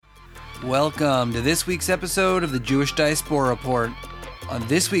Welcome to this week's episode of the Jewish Diaspora Report. On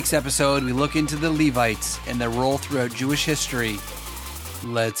this week's episode, we look into the Levites and their role throughout Jewish history.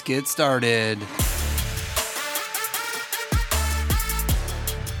 Let's get started.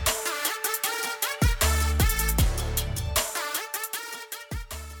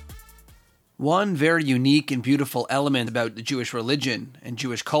 One very unique and beautiful element about the Jewish religion and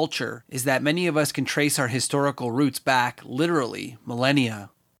Jewish culture is that many of us can trace our historical roots back, literally,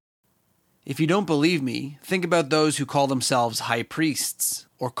 millennia. If you don't believe me, think about those who call themselves high priests,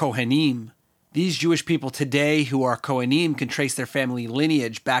 or Kohanim. These Jewish people today who are Kohanim can trace their family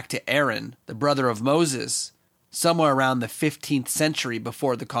lineage back to Aaron, the brother of Moses, somewhere around the 15th century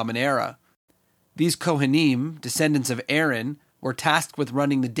before the Common Era. These Kohanim, descendants of Aaron, were tasked with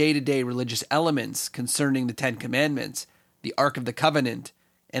running the day-to-day religious elements concerning the Ten Commandments, the Ark of the Covenant,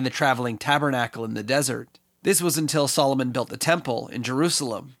 and the traveling tabernacle in the desert. This was until Solomon built the temple in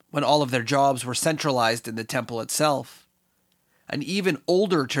Jerusalem, when all of their jobs were centralized in the temple itself. An even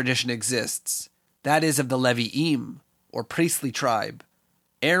older tradition exists, that is of the Levi'im, or priestly tribe.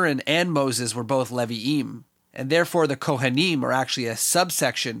 Aaron and Moses were both Levi'im, and therefore the Kohanim are actually a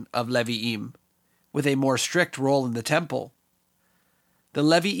subsection of Levi'im, with a more strict role in the temple. The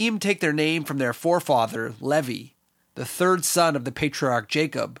Levi'im take their name from their forefather, Levi, the third son of the patriarch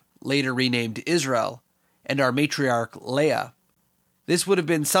Jacob, later renamed Israel, and our matriarch Leah. This would have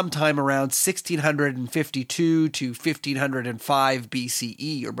been sometime around 1652 to 1505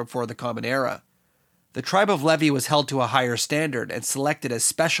 BCE, or before the Common Era. The tribe of Levi was held to a higher standard and selected as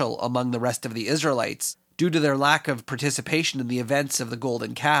special among the rest of the Israelites due to their lack of participation in the events of the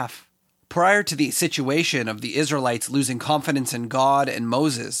Golden Calf. Prior to the situation of the Israelites losing confidence in God and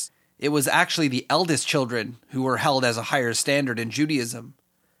Moses, it was actually the eldest children who were held as a higher standard in Judaism.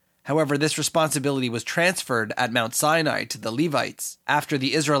 However, this responsibility was transferred at Mount Sinai to the Levites after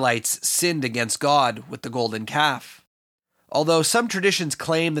the Israelites sinned against God with the Golden Calf. Although some traditions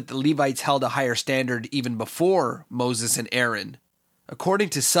claim that the Levites held a higher standard even before Moses and Aaron, according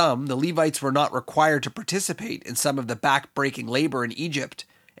to some, the Levites were not required to participate in some of the back-breaking labor in Egypt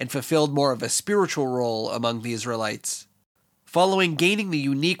and fulfilled more of a spiritual role among the Israelites. Following gaining the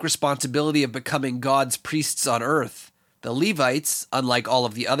unique responsibility of becoming God's priests on earth, the Levites, unlike all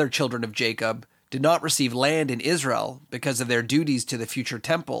of the other children of Jacob, did not receive land in Israel because of their duties to the future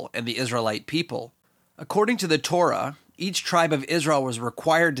temple and the Israelite people. According to the Torah, each tribe of Israel was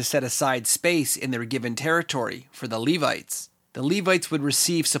required to set aside space in their given territory for the Levites. The Levites would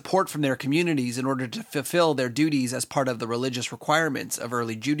receive support from their communities in order to fulfill their duties as part of the religious requirements of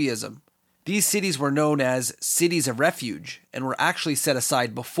early Judaism. These cities were known as cities of refuge and were actually set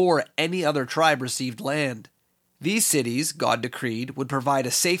aside before any other tribe received land. These cities, God decreed, would provide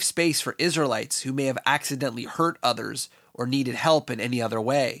a safe space for Israelites who may have accidentally hurt others or needed help in any other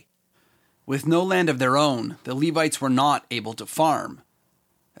way. With no land of their own, the Levites were not able to farm.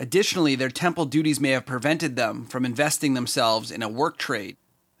 Additionally, their temple duties may have prevented them from investing themselves in a work trade.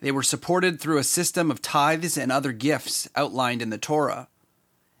 They were supported through a system of tithes and other gifts outlined in the Torah.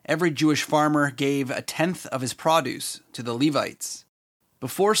 Every Jewish farmer gave a tenth of his produce to the Levites.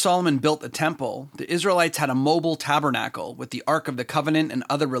 Before Solomon built the temple, the Israelites had a mobile tabernacle with the Ark of the Covenant and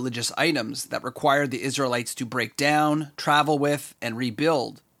other religious items that required the Israelites to break down, travel with, and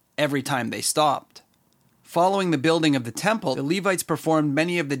rebuild every time they stopped. Following the building of the temple, the Levites performed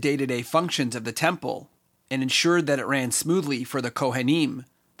many of the day-to-day functions of the temple and ensured that it ran smoothly for the Kohanim,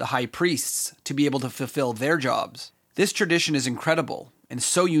 the high priests, to be able to fulfill their jobs. This tradition is incredible and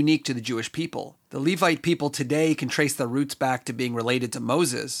so unique to the Jewish people. The Levite people today can trace their roots back to being related to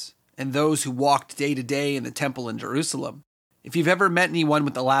Moses and those who walked day-to-day in the temple in Jerusalem. If you've ever met anyone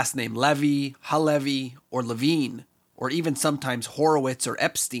with the last name Levi, Halevi, or Levine, or even sometimes Horowitz or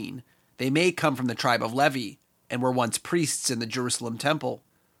Epstein, they may come from the tribe of Levi and were once priests in the Jerusalem temple.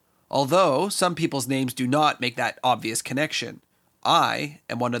 Although some people's names do not make that obvious connection, I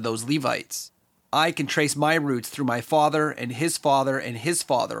am one of those Levites. I can trace my roots through my father and his father and his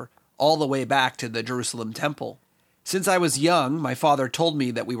father all the way back to the Jerusalem temple. Since I was young, my father told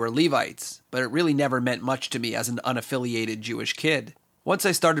me that we were Levites, but it really never meant much to me as an unaffiliated Jewish kid. Once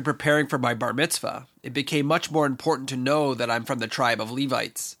I started preparing for my bar mitzvah, it became much more important to know that I'm from the tribe of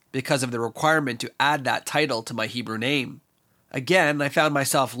Levites, because of the requirement to add that title to my Hebrew name. Again, I found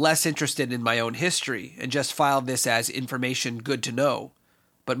myself less interested in my own history and just filed this as information good to know,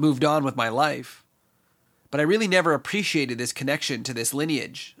 but moved on with my life. But I really never appreciated this connection to this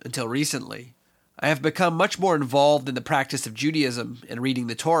lineage until recently. I have become much more involved in the practice of Judaism and reading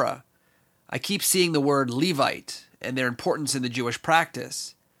the Torah. I keep seeing the word Levite and their importance in the Jewish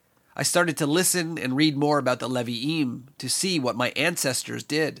practice. I started to listen and read more about the Levi'im to see what my ancestors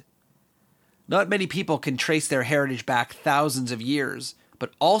did. Not many people can trace their heritage back thousands of years,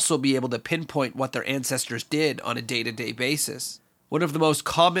 but also be able to pinpoint what their ancestors did on a day-to-day basis. One of the most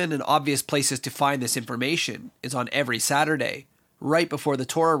common and obvious places to find this information is on every Saturday. Right before the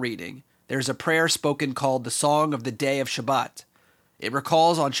Torah reading, there's a prayer spoken called the Song of the Day of Shabbat. It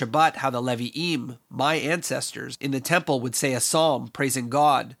recalls on Shabbat how the Levi'im, my ancestors, in the temple would say a psalm praising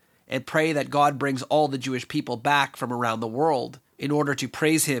God and pray that God brings all the Jewish people back from around the world in order to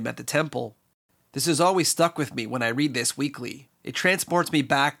praise Him at the temple. This has always stuck with me when I read this weekly. It transports me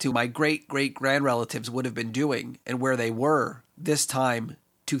back to my great-great-grandrelatives would have been doing and where they were this time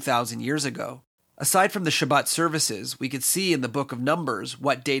 2,000 years ago. Aside from the Shabbat services, we could see in the book of Numbers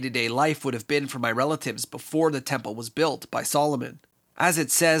what day-to-day life would have been for my relatives before the temple was built by Solomon. As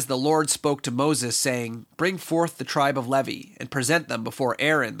it says, the Lord spoke to Moses, saying, "Bring forth the tribe of Levi, and present them before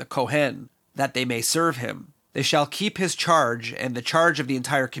Aaron the Kohen, that they may serve him. They shall keep his charge and the charge of the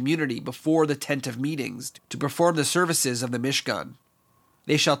entire community before the tent of meetings to perform the services of the Mishkan.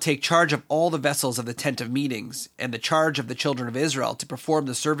 They shall take charge of all the vessels of the tent of meetings, and the charge of the children of Israel to perform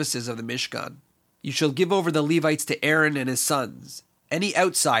the services of the Mishkan. You shall give over the Levites to Aaron and his sons. Any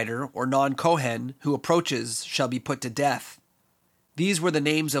outsider or non-Kohen who approaches shall be put to death." These were the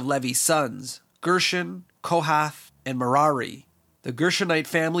names of Levi's sons, Gershon, Kohath, and Merari. The Gershonite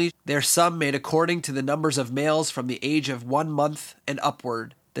family, their sum made according to the numbers of males from the age of 1 month and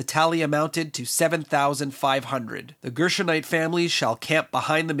upward. The tally amounted to 7,500. The Gershonite families shall camp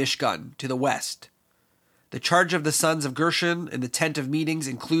behind the Mishkan, to the west. The charge of the sons of Gershon in the tent of meetings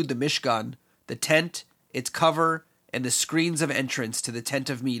include the Mishkan, the tent, its cover, and the screens of entrance to the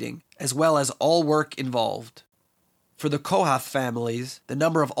tent of meeting, as well as all work involved. For the Kohath families, the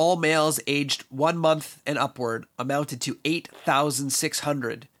number of all males aged 1 month and upward amounted to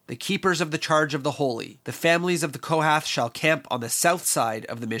 8,600, the keepers of the charge of the holy. The families of the Kohath shall camp on the south side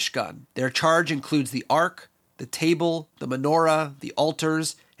of the Mishkan. Their charge includes the ark, the table, the menorah, the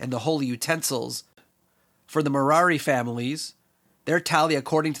altars, and the holy utensils. For the Merari families, their tally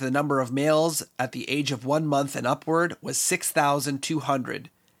according to the number of males at the age of 1 month and upward was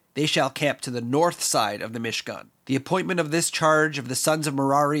 6,200. They shall camp to the north side of the Mishkan. The appointment of this charge of the sons of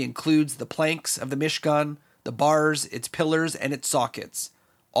Merari includes the planks of the Mishkan, the bars, its pillars, and its sockets,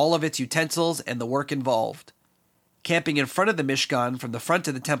 all of its utensils, and the work involved. Camping in front of the Mishkan from the front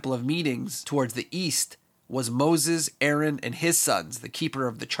of the Temple of Meetings towards the east was Moses, Aaron, and his sons, the keeper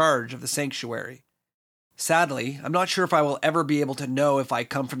of the charge of the sanctuary. Sadly, I'm not sure if I will ever be able to know if I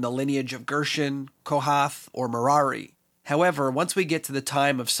come from the lineage of Gershon, Kohath, or Merari. However, once we get to the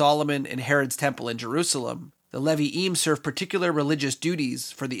time of Solomon and Herod's temple in Jerusalem, the Levi'im served particular religious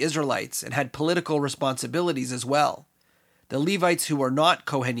duties for the Israelites and had political responsibilities as well. The Levites who were not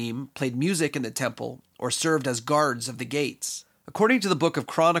Kohanim played music in the temple or served as guards of the gates. According to the book of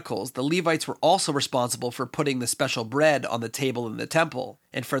Chronicles, the Levites were also responsible for putting the special bread on the table in the temple,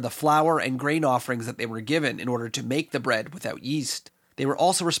 and for the flour and grain offerings that they were given in order to make the bread without yeast. They were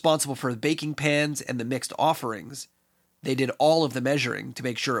also responsible for the baking pans and the mixed offerings. They did all of the measuring to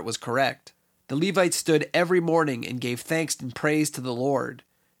make sure it was correct. The Levites stood every morning and gave thanks and praise to the Lord.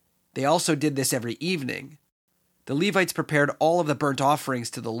 They also did this every evening. The Levites prepared all of the burnt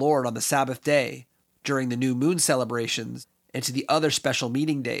offerings to the Lord on the Sabbath day, during the new moon celebrations, and to the other special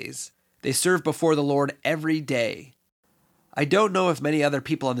meeting days. They served before the Lord every day. I don't know if many other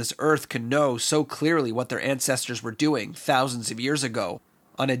people on this earth can know so clearly what their ancestors were doing thousands of years ago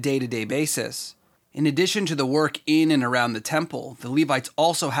on a day-to-day basis. In addition to the work in and around the temple, the Levites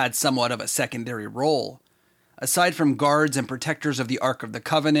also had somewhat of a secondary role. Aside from guards and protectors of the Ark of the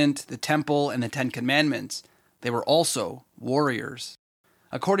Covenant, the temple, and the Ten Commandments, they were also warriors.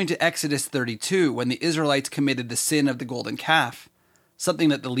 According to Exodus 32, when the Israelites committed the sin of the golden calf, something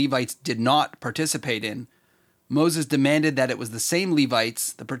that the Levites did not participate in, Moses demanded that it was the same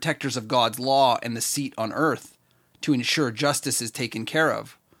Levites, the protectors of God's law and the seat on earth, to ensure justice is taken care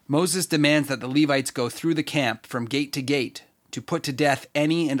of. Moses demands that the Levites go through the camp from gate to gate to put to death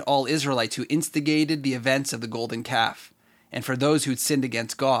any and all Israelites who instigated the events of the golden calf, and for those who'd sinned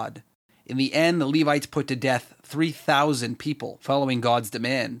against God. In the end, the Levites put to death 3,000 people, following God's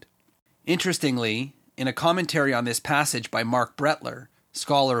demand. Interestingly, in a commentary on this passage by Mark Brettler,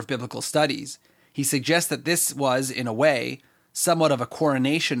 scholar of biblical studies, he suggests that this was, in a way, somewhat of a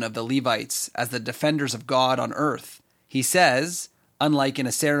coronation of the Levites as the defenders of God on earth. He says, unlike in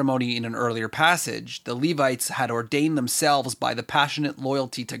a ceremony in an earlier passage, the Levites had ordained themselves by the passionate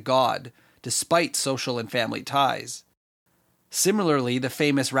loyalty to God, despite social and family ties. Similarly, the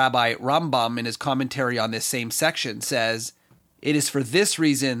famous Rabbi Rambam, in his commentary on this same section, says, "It is for this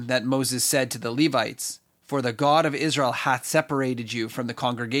reason that Moses said to the Levites, For the God of Israel hath separated you from the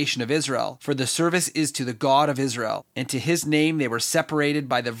congregation of Israel, for the service is to the God of Israel, and to his name they were separated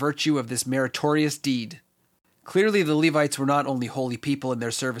by the virtue of this meritorious deed. Clearly the Levites were not only holy people in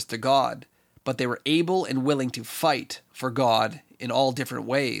their service to God, but they were able and willing to fight for God in all different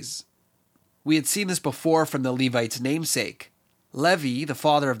ways. We had seen this before from the Levites' namesake. Levi, the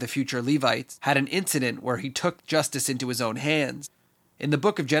father of the future Levites, had an incident where he took justice into his own hands. In the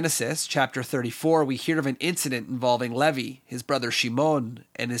book of Genesis, chapter 34, we hear of an incident involving Levi, his brother Shimon,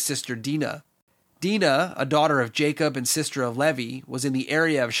 and his sister Dinah. Dinah, a daughter of Jacob and sister of Levi, was in the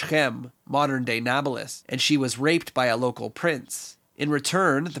area of Shechem, modern-day Nablus, and she was raped by a local prince. In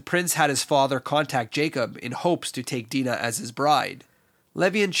return, the prince had his father contact Jacob in hopes to take Dinah as his bride.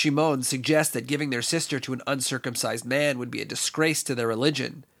 Levi and Shimon suggest that giving their sister to an uncircumcised man would be a disgrace to their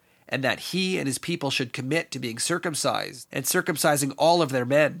religion, and that he and his people should commit to being circumcised and circumcising all of their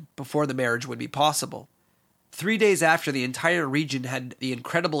men before the marriage would be possible. 3 days after the entire region had the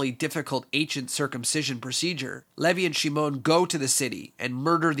incredibly difficult ancient circumcision procedure, Levi and Shimon go to the city and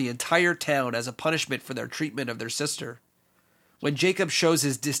murder the entire town as a punishment for their treatment of their sister. When Jacob shows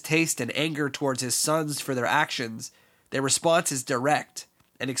his distaste and anger towards his sons for their actions, their response is direct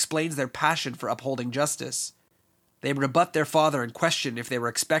and explains their passion for upholding justice. They rebut their father and question if they were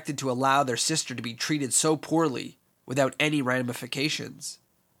expected to allow their sister to be treated so poorly without any ramifications.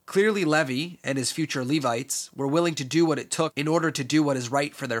 Clearly Levi and his future Levites were willing to do what it took in order to do what is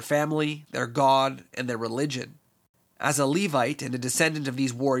right for their family, their God, and their religion. As a Levite and a descendant of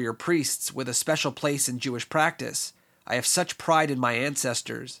these warrior priests with a special place in Jewish practice, I have such pride in my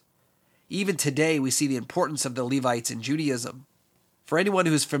ancestors. Even today we see the importance of the Levites in Judaism. For anyone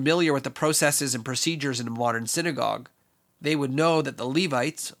who is familiar with the processes and procedures in a modern synagogue, they would know that the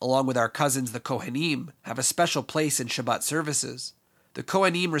Levites, along with our cousins the Kohanim, have a special place in Shabbat services. The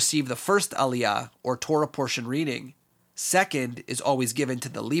Kohanim receive the first Aliyah, or Torah portion reading. Second is always given to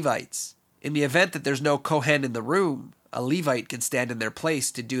the Levites. In the event that there's no Kohen in the room, a Levite can stand in their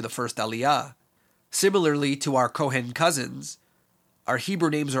place to do the first Aliyah. Similarly to our Kohen cousins, our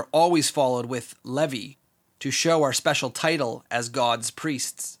Hebrew names are always followed with Levi, to show our special title as God's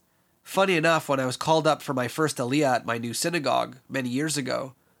priests. Funny enough, when I was called up for my first Aliyah at my new synagogue many years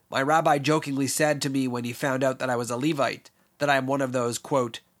ago, my rabbi jokingly said to me when he found out that I was a Levite, that I am one of those,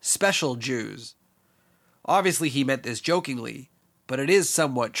 quote, special Jews. Obviously he meant this jokingly, but it is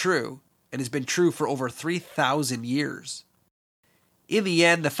somewhat true, and has been true for over 3,000 years. In the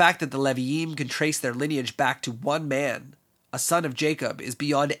end, the fact that the Leviim can trace their lineage back to one man, a son of Jacob, is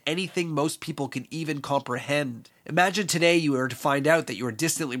beyond anything most people can even comprehend. Imagine today you were to find out that you are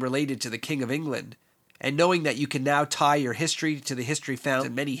distantly related to the King of England, and knowing that you can now tie your history to the history found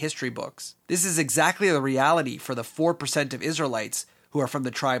in many history books. This is exactly the reality for the 4% of Israelites who are from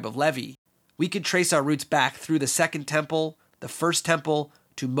the tribe of Levi. We can trace our roots back through the Second Temple, the First Temple,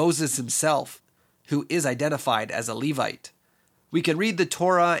 to Moses himself, who is identified as a Levite. We can read the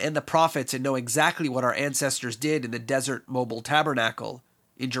Torah and the prophets and know exactly what our ancestors did in the desert mobile tabernacle,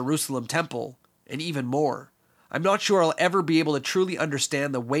 in Jerusalem temple, and even more. I'm not sure I'll ever be able to truly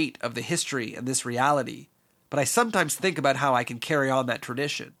understand the weight of the history and this reality, but I sometimes think about how I can carry on that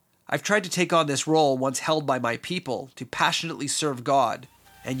tradition. I've tried to take on this role once held by my people to passionately serve God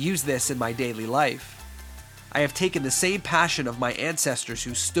and use this in my daily life. I have taken the same passion of my ancestors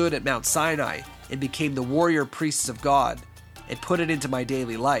who stood at Mount Sinai and became the warrior priests of God, and put it into my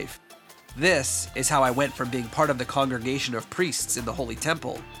daily life. This is how I went from being part of the congregation of priests in the Holy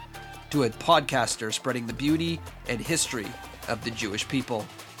Temple to a podcaster spreading the beauty and history of the Jewish people.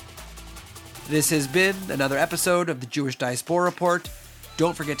 This has been another episode of the Jewish Diaspora Report.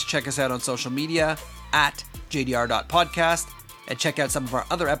 Don't forget to check us out on social media at jdr.podcast and check out some of our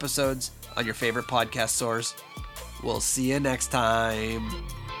other episodes on your favorite podcast source. We'll see you next time.